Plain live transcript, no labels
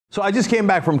So I just came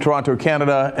back from Toronto,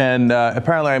 Canada, and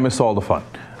apparently I missed all the fun.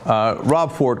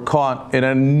 Rob Ford caught in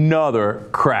another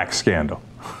crack scandal.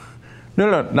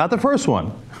 No, not the first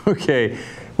one. Okay,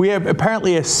 we have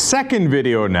apparently a second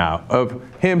video now of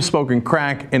him smoking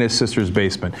crack in his sister's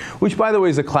basement, which, by the way,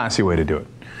 is a classy way to do it.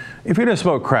 If you're gonna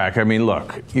smoke crack, I mean,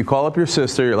 look, you call up your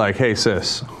sister, you're like, hey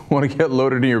sis, wanna get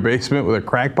loaded in your basement with a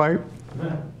crack pipe?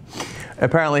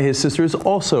 Apparently his sister is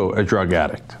also a drug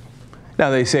addict. Now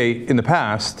they say in the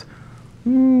past,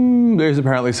 there's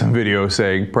apparently some video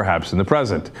saying perhaps in the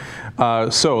present.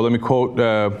 So let me quote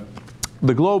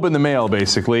the Globe and the Mail,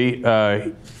 basically,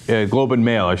 Globe and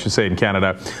Mail, I should say, in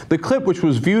Canada. The clip, which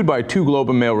was viewed by two Globe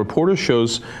and Mail reporters,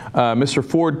 shows Mr.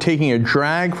 Ford taking a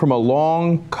drag from a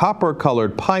long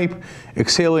copper-colored pipe,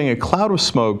 exhaling a cloud of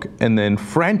smoke, and then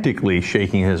frantically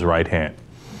shaking his right hand.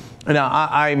 Now,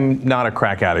 I'm not a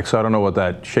crack addict, so I don't know what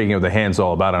that shaking of the hand's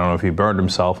all about. I don't know if he burned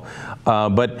himself.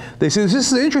 But they say this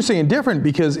is interesting and different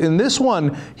because in this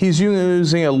one, he's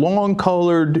using a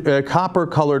long-colored,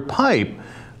 copper-colored pipe,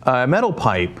 metal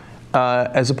pipe,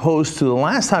 as opposed to the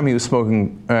last time he was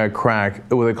smoking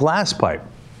crack with a glass pipe.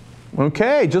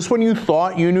 Okay, just when you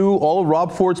thought you knew all of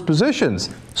Rob Ford's positions,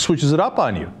 switches it up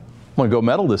on you. I'm going to go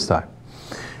metal this time.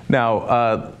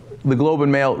 Now, the Globe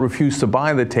and Mail refused to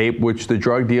buy the tape, which the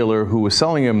drug dealer who was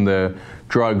selling him the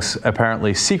drugs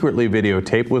apparently secretly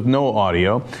videotaped with no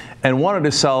audio and wanted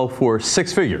to sell for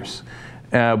 6 figures.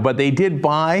 But they did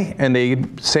buy, and they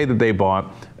say that they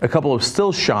bought, a couple of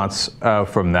still shots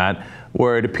from that,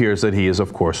 where it appears that he is,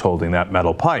 of course, holding that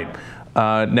metal pipe.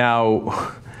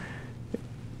 Now,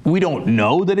 we don't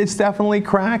know that it's definitely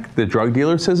crack. The drug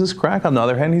dealer says it's crack. On the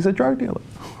other hand, he's a drug dealer.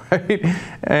 Right?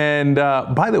 And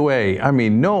by the way, I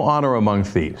mean, no honor among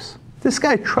thieves. This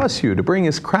guy trusts you to bring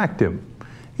his crack to him.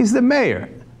 He's the mayor.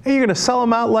 And you're going to sell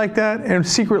him out like that and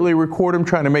secretly record him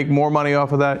trying to make more money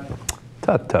off of that?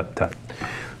 Tut, tut, tut.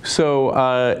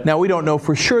 So now we don't know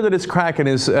for sure that it's crack, and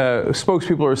his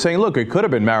spokespeople are saying, look, it could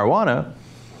have been marijuana.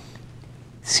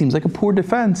 Seems like a poor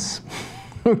defense.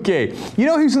 Okay, you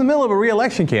know he's in the middle of a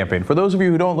re-election campaign. For those of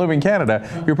you who don't live in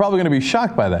Canada, you're probably going to be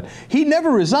shocked by that. He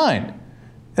never resigned.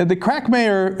 The crack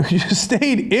mayor just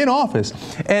stayed in office.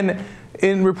 And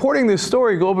in reporting this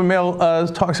story, Globe and Mail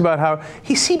talks about how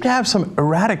he seemed to have some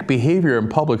erratic behavior in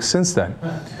public since then.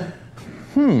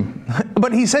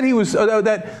 But he said he was,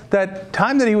 that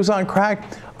time that he was on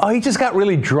crack, he just got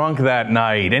really drunk that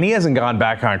night, and he hasn't gone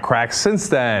back on crack since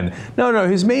then. No,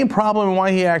 his main problem and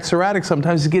why he acts erratic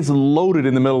sometimes is he gets loaded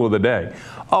in the middle of the day.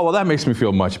 Oh, well, that makes me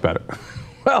feel much better.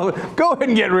 Well, go ahead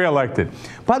and get reelected.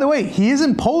 By the way, he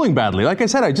isn't polling badly. Like I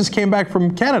said, I just came back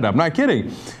from Canada. I'm not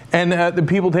kidding. And the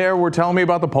people there were telling me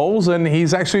about the polls, and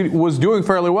he's actually was doing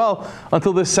fairly well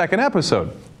until this second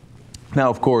episode. Now,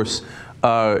 of course,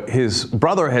 his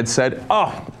brother had said,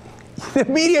 oh, the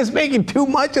media is making too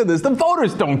much of this. The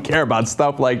voters don't care about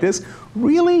stuff like this.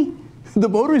 Really? The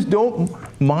voters don't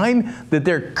mind that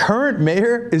their current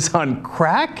mayor is on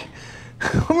crack?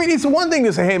 I mean, it's one thing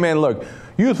to say, hey, man, look,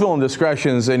 youthful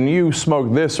indiscretions and you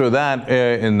smoked this or that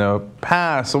in the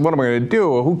past, so what am I going to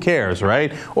do? Well, who cares,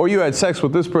 right? Or you had sex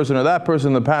with this person or that person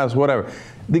in the past, whatever.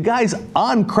 The guy's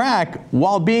on crack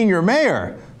while being your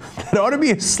mayor. That ought to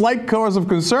be a slight cause of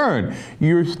concern.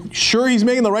 You're sure he's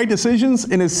making the right decisions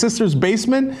in his sister's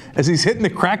basement as he's hitting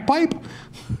the crack pipe?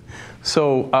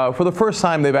 So for the first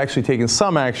time, they've actually taken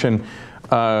some action.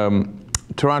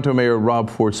 Toronto Mayor Rob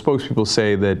Ford's spokespeople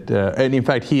say that, and in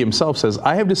fact he himself says,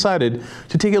 I have decided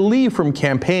to take a leave from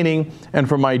campaigning and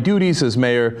from my duties as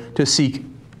mayor to seek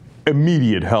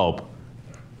immediate help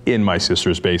in my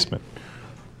sister's basement.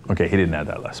 Okay, he didn't add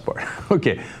that last part.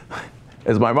 Okay.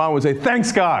 As my mom would say,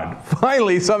 thanks God,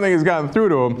 finally something has gotten through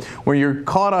to him. When you're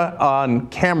caught on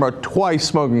camera twice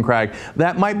smoking crack,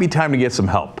 that might be time to get some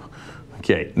help.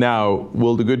 Okay, now,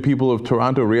 will the good people of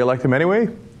Toronto re-elect him anyway?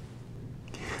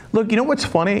 Look, you know what's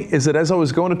funny is that as I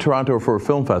was going to Toronto for a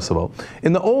film festival,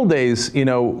 in the old days, you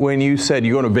know, when you said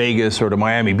you're going to Vegas or to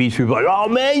Miami Beach, people were like, oh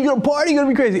man, you're going to party, you're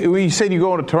going to be crazy. When you said you're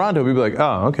going to Toronto, people were like,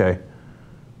 oh, okay.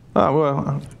 Oh,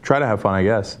 well, try to have fun, I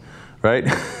guess. Right?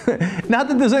 Not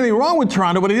that there's anything wrong with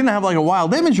Toronto, but it didn't have like a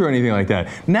wild image or anything like that.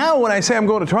 Now when I say I'm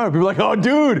going to Toronto, people are like, oh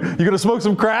dude, you gonna smoke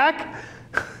some crack?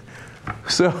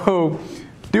 So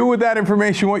do with that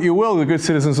information what you will, the good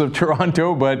citizens of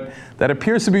Toronto, but that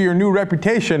appears to be your new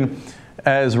reputation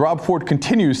as Rob Ford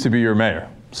continues to be your mayor.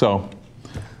 So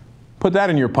put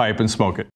that in your pipe and smoke it.